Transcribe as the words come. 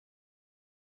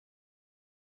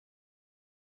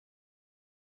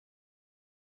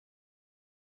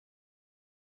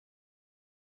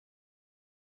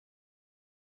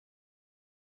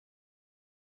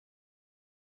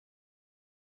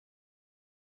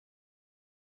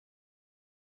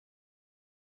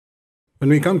When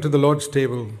we come to the Lord's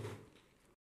table,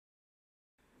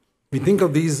 we think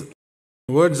of these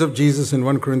words of Jesus in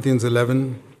 1 Corinthians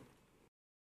 11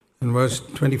 and verse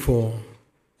 24.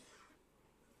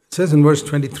 It says in verse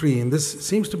 23, and this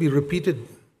seems to be repeated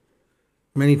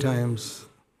many times,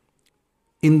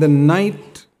 in the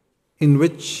night in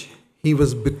which he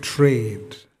was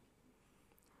betrayed,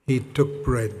 he took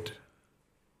bread.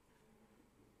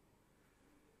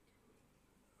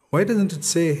 Why doesn't it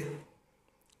say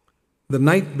the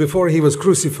night before he was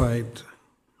crucified?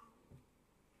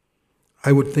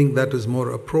 I would think that is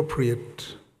more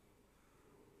appropriate.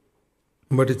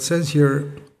 But it says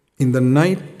here, in the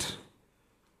night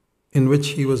in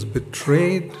which he was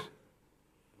betrayed,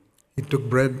 he took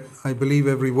bread. I believe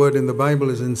every word in the Bible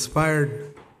is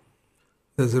inspired.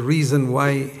 There's a reason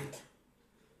why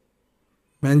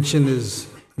mention is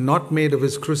not made of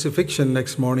his crucifixion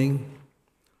next morning,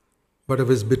 but of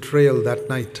his betrayal that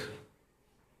night.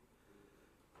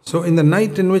 So in the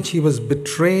night in which he was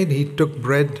betrayed, he took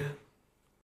bread.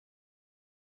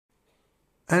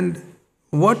 And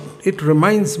what it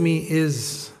reminds me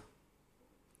is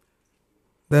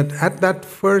that at that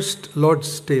first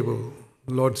Lord's table,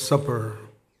 Lord's Supper,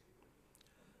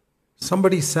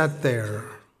 somebody sat there,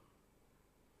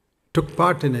 took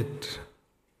part in it,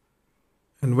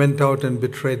 and went out and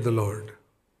betrayed the Lord,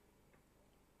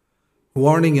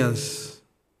 warning us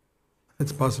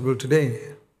it's possible today.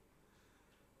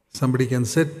 Somebody can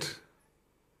sit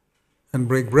and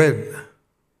break bread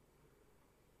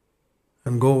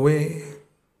and go away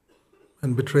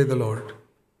and betray the Lord.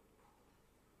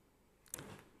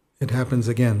 It happens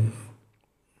again.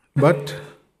 But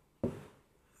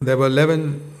there were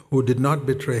 11 who did not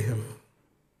betray him,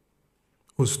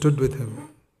 who stood with him.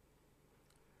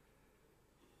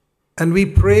 And we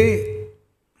pray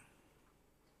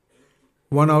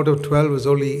 1 out of 12 is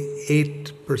only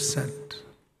 8%.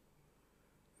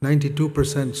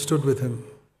 92% stood with him.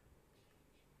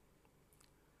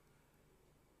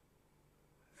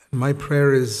 My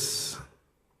prayer is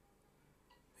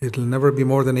it'll never be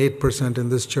more than 8% in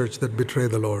this church that betray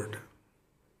the Lord.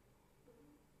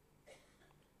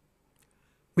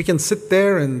 We can sit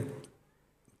there and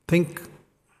think,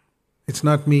 it's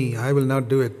not me, I will not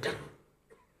do it.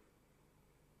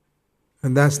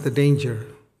 And that's the danger.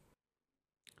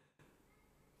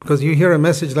 Because you hear a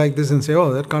message like this and say,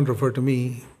 oh, that can't refer to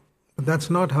me. But that's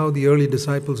not how the early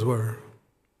disciples were.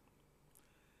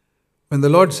 When the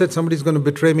Lord said somebody's going to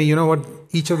betray me, you know what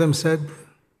each of them said?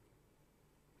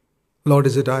 Lord,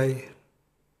 is it I?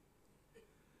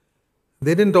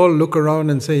 They didn't all look around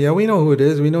and say, yeah, we know who it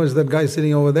is. We know it's that guy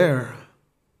sitting over there.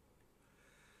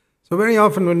 So very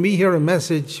often when we hear a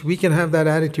message, we can have that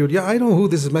attitude, yeah, I know who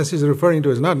this message is referring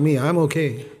to. It's not me. I'm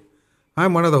okay.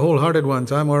 I'm one of the wholehearted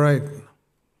ones. I'm all right.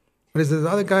 But it's this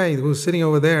other guy who's sitting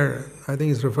over there. I think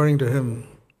he's referring to him.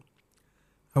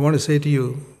 I want to say to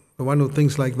you, the one who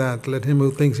thinks like that, let him who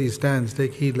thinks he stands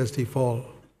take heed lest he fall.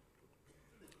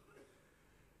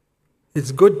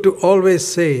 It's good to always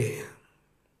say,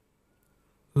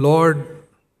 Lord,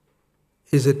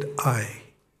 is it I?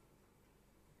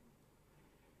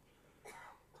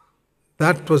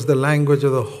 That was the language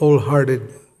of the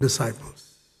wholehearted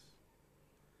disciples.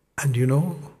 And you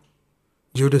know,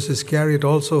 Judas Iscariot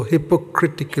also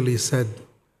hypocritically said,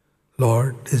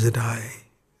 Lord, is it I?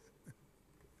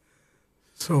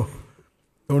 So,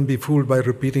 don't be fooled by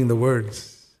repeating the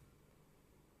words.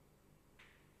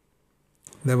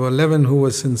 There were 11 who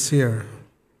were sincere.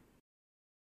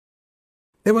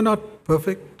 They were not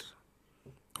perfect.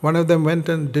 One of them went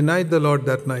and denied the Lord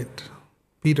that night,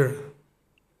 Peter.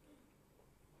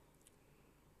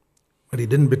 But he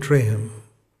didn't betray him.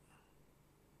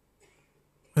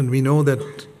 And we know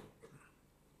that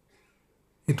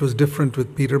it was different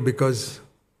with Peter because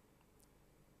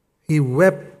he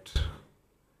wept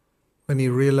when he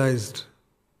realized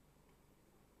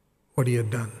what he had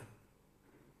done.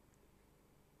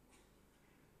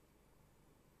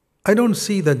 I don't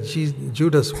see that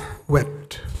Judas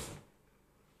wept.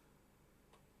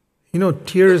 You know,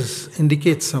 tears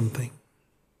indicate something.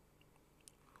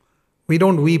 We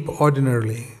don't weep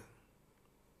ordinarily.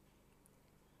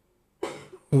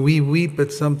 We weep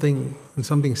at something when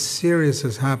something serious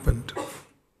has happened.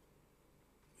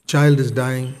 A child is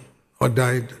dying or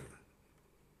died.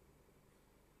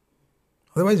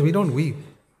 Otherwise, we don't weep.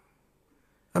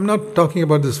 I'm not talking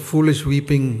about this foolish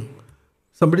weeping.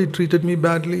 Somebody treated me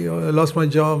badly or I lost my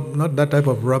job. Not that type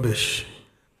of rubbish.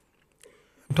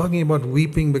 I'm talking about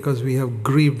weeping because we have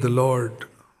grieved the Lord.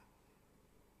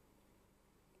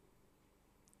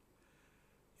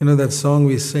 You know that song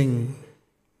we sing,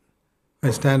 I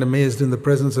stand amazed in the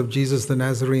presence of Jesus the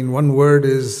Nazarene. One word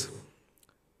is,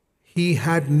 He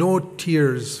had no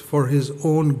tears for his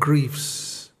own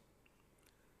griefs,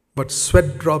 but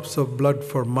sweat drops of blood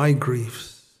for my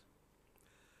griefs.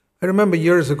 I remember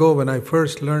years ago when I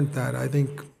first learned that, I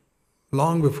think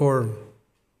long before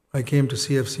I came to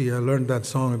CFC, I learned that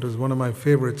song. It was one of my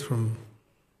favorites from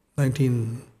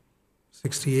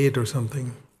 1968 or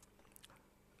something.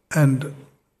 And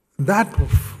that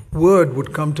word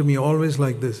would come to me always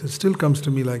like this. It still comes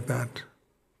to me like that.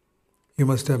 You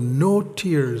must have no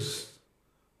tears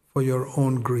for your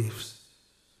own griefs.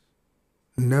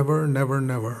 Never, never,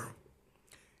 never.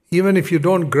 Even if you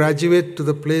don't graduate to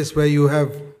the place where you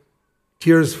have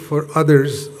tears for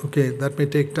others, okay, that may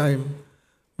take time,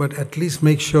 but at least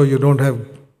make sure you don't have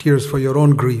tears for your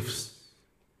own griefs.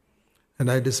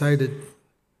 And I decided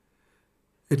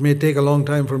it may take a long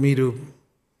time for me to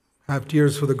have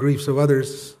tears for the griefs of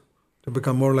others to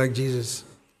become more like Jesus.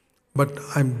 But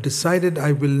I'm decided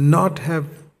I will not have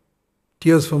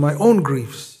tears for my own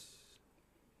griefs.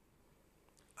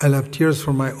 I'll have tears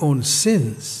for my own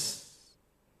sins,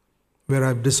 where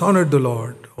I've dishonored the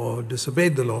Lord or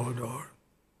disobeyed the Lord or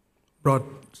brought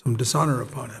some dishonor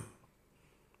upon him.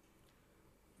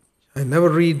 I never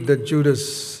read that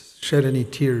Judas shed any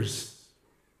tears.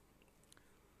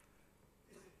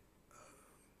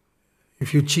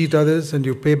 If you cheat others and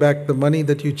you pay back the money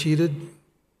that you cheated,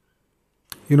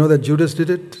 you know that Judas did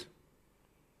it?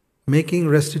 Making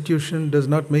restitution does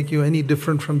not make you any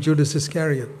different from Judas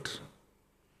Iscariot.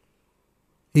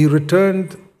 He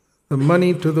returned the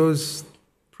money to those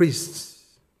priests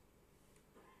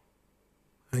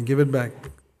and give it back.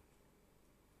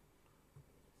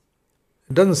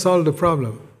 It doesn't solve the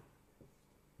problem.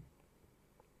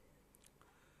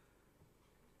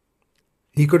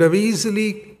 He could have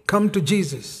easily come to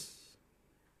Jesus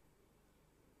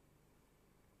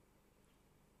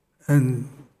and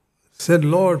said,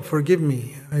 Lord, forgive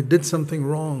me. I did something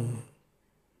wrong.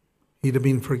 He'd have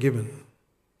been forgiven.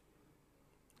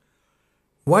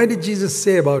 Why did Jesus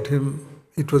say about him,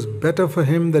 it was better for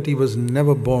him that he was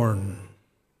never born?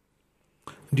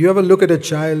 Do you ever look at a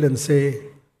child and say,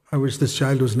 I wish this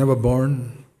child was never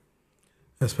born?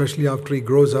 Especially after he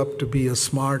grows up to be a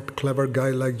smart, clever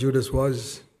guy like Judas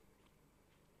was.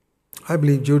 I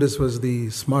believe Judas was the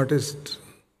smartest.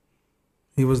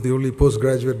 He was the only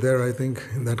postgraduate there, I think,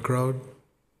 in that crowd.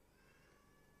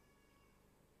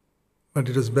 But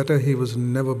it is better he was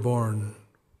never born.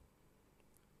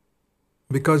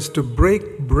 Because to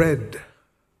break bread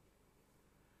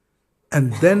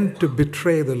and then to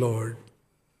betray the Lord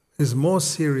is more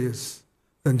serious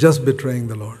than just betraying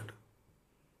the Lord.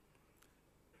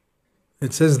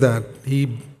 It says that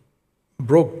he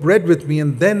broke bread with me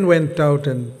and then went out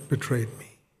and betrayed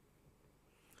me.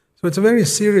 So it's a very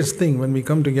serious thing when we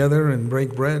come together and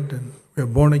break bread and we are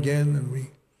born again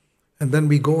and then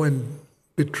we go and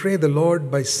betray the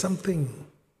Lord by something.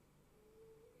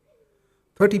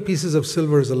 30 pieces of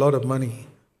silver is a lot of money.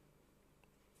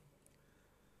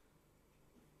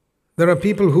 There are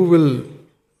people who will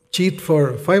cheat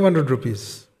for 500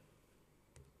 rupees.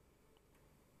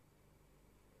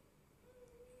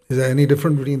 Is there any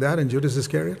difference between that and Judas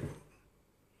Iscariot?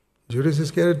 Judas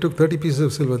Iscariot took 30 pieces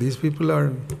of silver. These people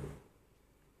are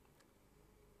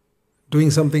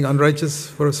doing something unrighteous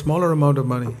for a smaller amount of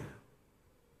money.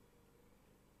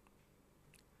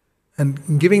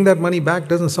 And giving that money back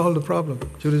doesn't solve the problem.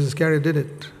 Judas Iscariot did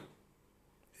it.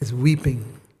 It's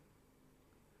weeping.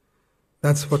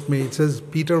 That's what made it says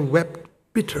Peter wept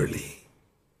bitterly.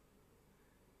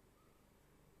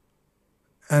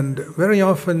 And very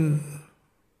often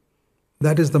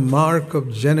that is the mark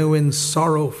of genuine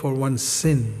sorrow for one's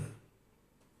sin.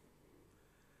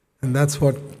 And that's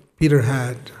what Peter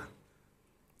had.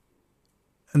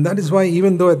 And that is why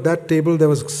even though at that table there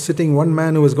was sitting one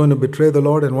man who was going to betray the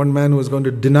Lord and one man who was going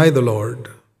to deny the Lord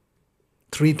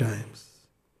 3 times.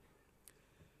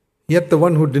 Yet the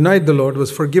one who denied the Lord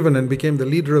was forgiven and became the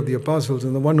leader of the apostles,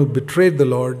 and the one who betrayed the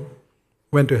Lord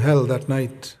went to hell that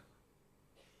night.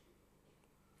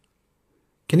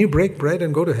 Can you break bread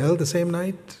and go to hell the same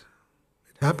night?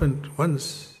 It happened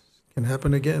once. It can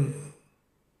happen again.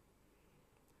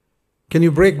 Can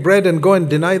you break bread and go and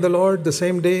deny the Lord the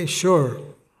same day? Sure.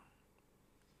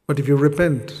 But if you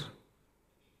repent,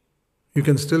 you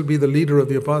can still be the leader of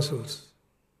the apostles.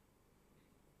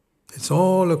 It's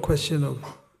all a question of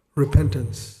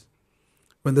repentance.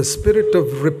 When the spirit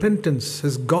of repentance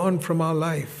has gone from our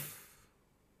life,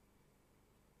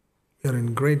 we are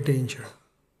in great danger.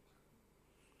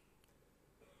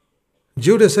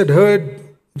 Judas had heard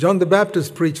John the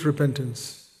Baptist preach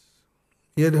repentance.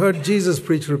 He had heard Jesus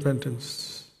preach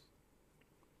repentance.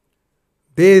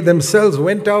 They themselves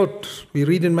went out. We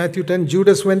read in Matthew 10,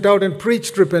 Judas went out and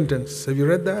preached repentance. Have you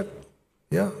read that?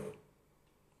 Yeah.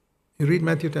 You read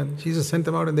Matthew 10. Jesus sent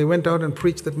them out and they went out and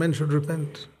preached that men should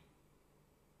repent.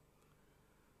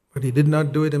 But he did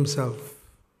not do it himself.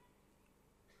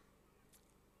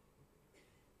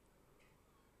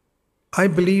 I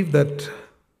believe that,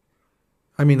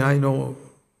 I know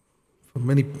for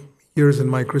many years in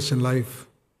my Christian life,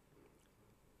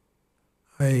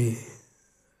 I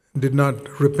did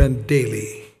not repent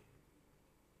daily.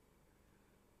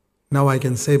 Now I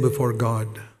can say before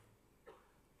God,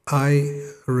 I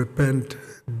repent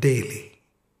daily.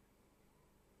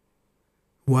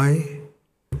 Why?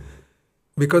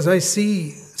 Because I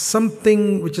see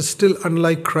something which is still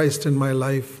unlike Christ in my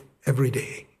life every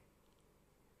day.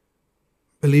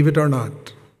 Believe it or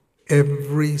not,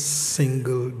 every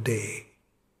single day,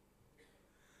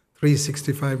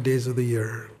 365 days of the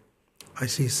year, I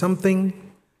see something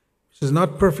which is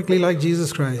not perfectly like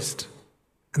Jesus Christ,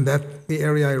 and that's the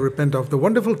area I repent of. The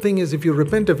wonderful thing is, if you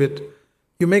repent of it,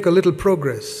 you make a little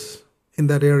progress in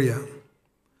that area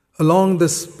along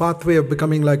this pathway of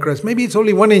becoming like Christ. Maybe it's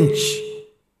only 1 inch.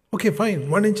 Okay, fine,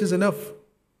 1 inch is enough.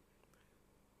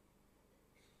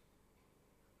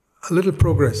 A little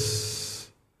progress.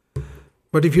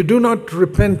 But if you do not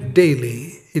repent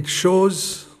daily, it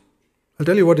shows, I'll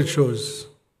tell you what it shows.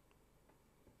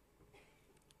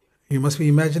 You must be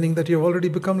imagining that you've already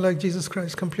become like Jesus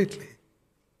Christ completely.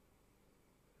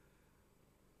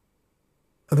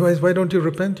 Otherwise, why don't you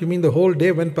repent? You mean the whole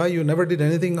day went by, you never did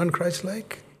anything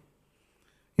un-Christ-like?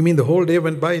 You mean the whole day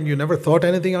went by and you never thought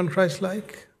anything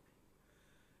un-Christ-like?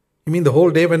 You mean the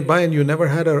whole day went by and you never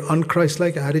had an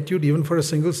un-Christ-like attitude even for a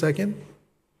single second?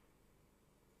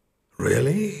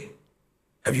 Really?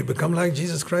 Have you become like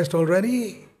Jesus Christ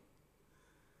already?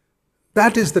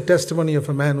 That is the testimony of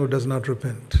a man who does not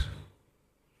repent.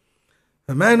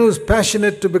 A man who is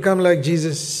passionate to become like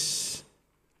Jesus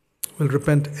will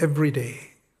repent every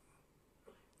day.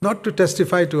 Not to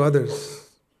testify to others,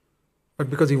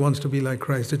 but because he wants to be like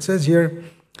Christ. It says here,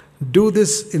 do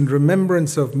this in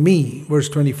remembrance of me, verse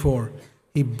 24.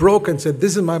 He broke and said,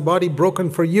 this is my body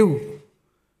broken for you.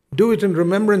 Do it in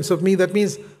remembrance of me. That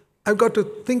means I've got to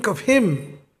think of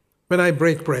him when I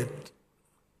break bread.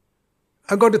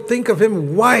 I've got to think of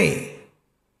him. Why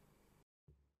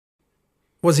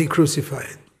was he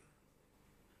crucified?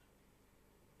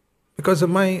 Because of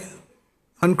my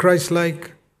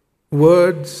un-Christ-like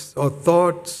words or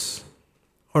thoughts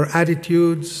or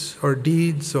attitudes or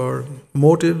deeds or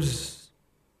motives?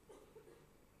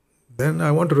 Then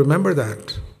I want to remember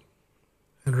that.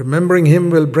 And remembering him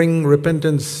will bring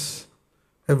repentance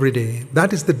every day.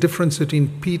 That is the difference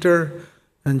between Peter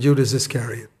and Judas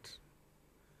Iscariot.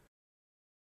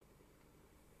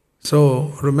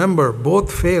 So remember,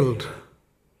 both failed.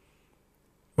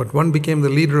 But one became the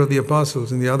leader of the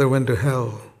apostles and the other went to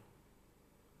hell.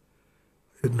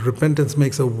 And repentance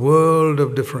makes a world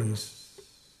of difference.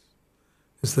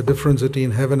 It's the difference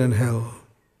between heaven and hell.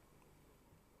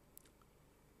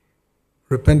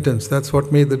 Repentance, that's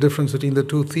what made the difference between the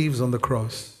two thieves on the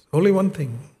cross. Only one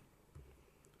thing.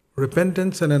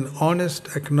 Repentance and an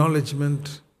honest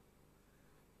acknowledgement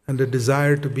and a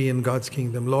desire to be in God's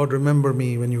kingdom. Lord, remember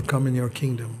me when you come in your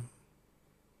kingdom.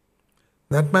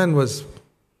 That man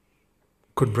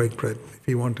could break bread if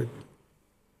he wanted.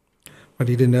 But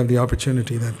he didn't have the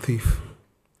opportunity, that thief.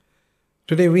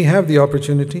 Today we have the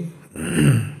opportunity.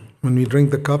 When we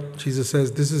drink the cup, Jesus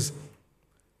says, this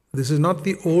is not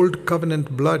the old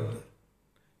covenant blood.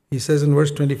 He says in verse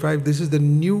 25, this is the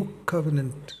new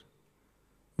covenant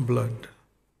blood.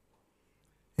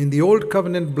 In the old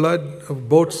covenant blood of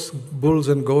bulls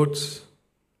and goats,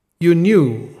 you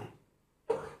knew.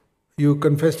 You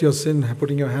confessed your sin,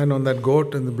 putting your hand on that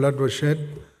goat and the blood was shed,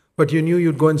 but you knew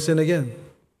you'd go and sin again.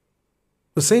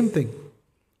 The same thing.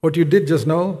 What you did just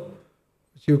now,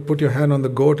 you put your hand on the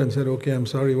goat and said, okay, I'm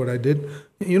sorry what I did.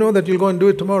 You know that you'll go and do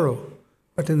it tomorrow.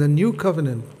 But in the new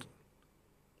covenant,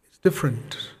 it's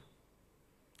different.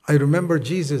 I remember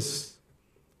Jesus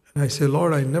and I say,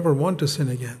 Lord, I never want to sin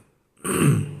again.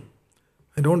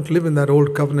 I don't live in that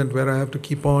old covenant where I have to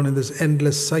keep on in this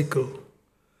endless cycle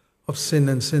of sin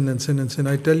and sin and sin and sin.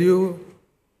 I tell you,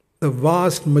 the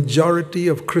vast majority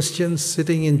of Christians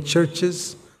sitting in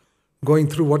churches, going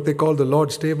through what they call the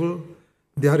Lord's table,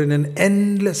 they are in an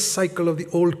endless cycle of the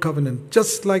old covenant,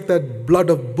 just like that blood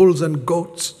of bulls and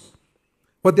goats.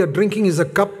 What they're drinking is a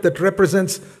cup that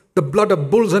represents the blood of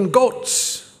bulls and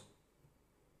goats.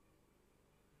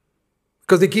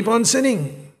 Because they keep on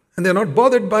sinning and they're not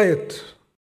bothered by it.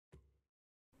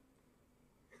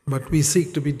 But we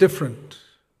seek to be different.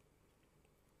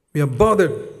 We are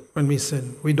bothered when we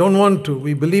sin. We don't want to.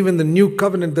 We believe in the new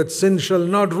covenant that sin shall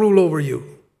not rule over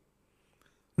you.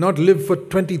 Not live for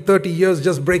 20, 30 years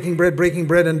just breaking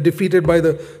bread and defeated by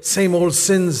the same old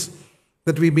sins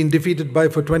that we've been defeated by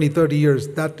for 20, 30 years.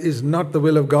 That is not the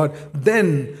will of God.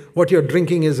 Then what you're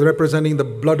drinking is representing the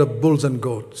blood of bulls and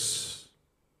goats.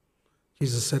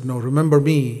 Jesus said, no, remember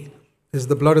me. This is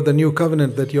the blood of the new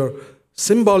covenant that you're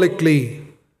symbolically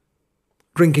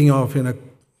drinking of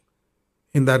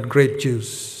in that grape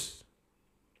juice.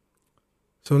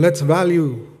 So let's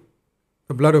value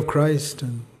the blood of Christ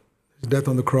and His death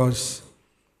on the cross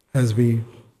as we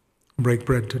break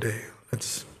bread today.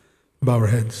 Let's bow our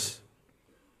heads.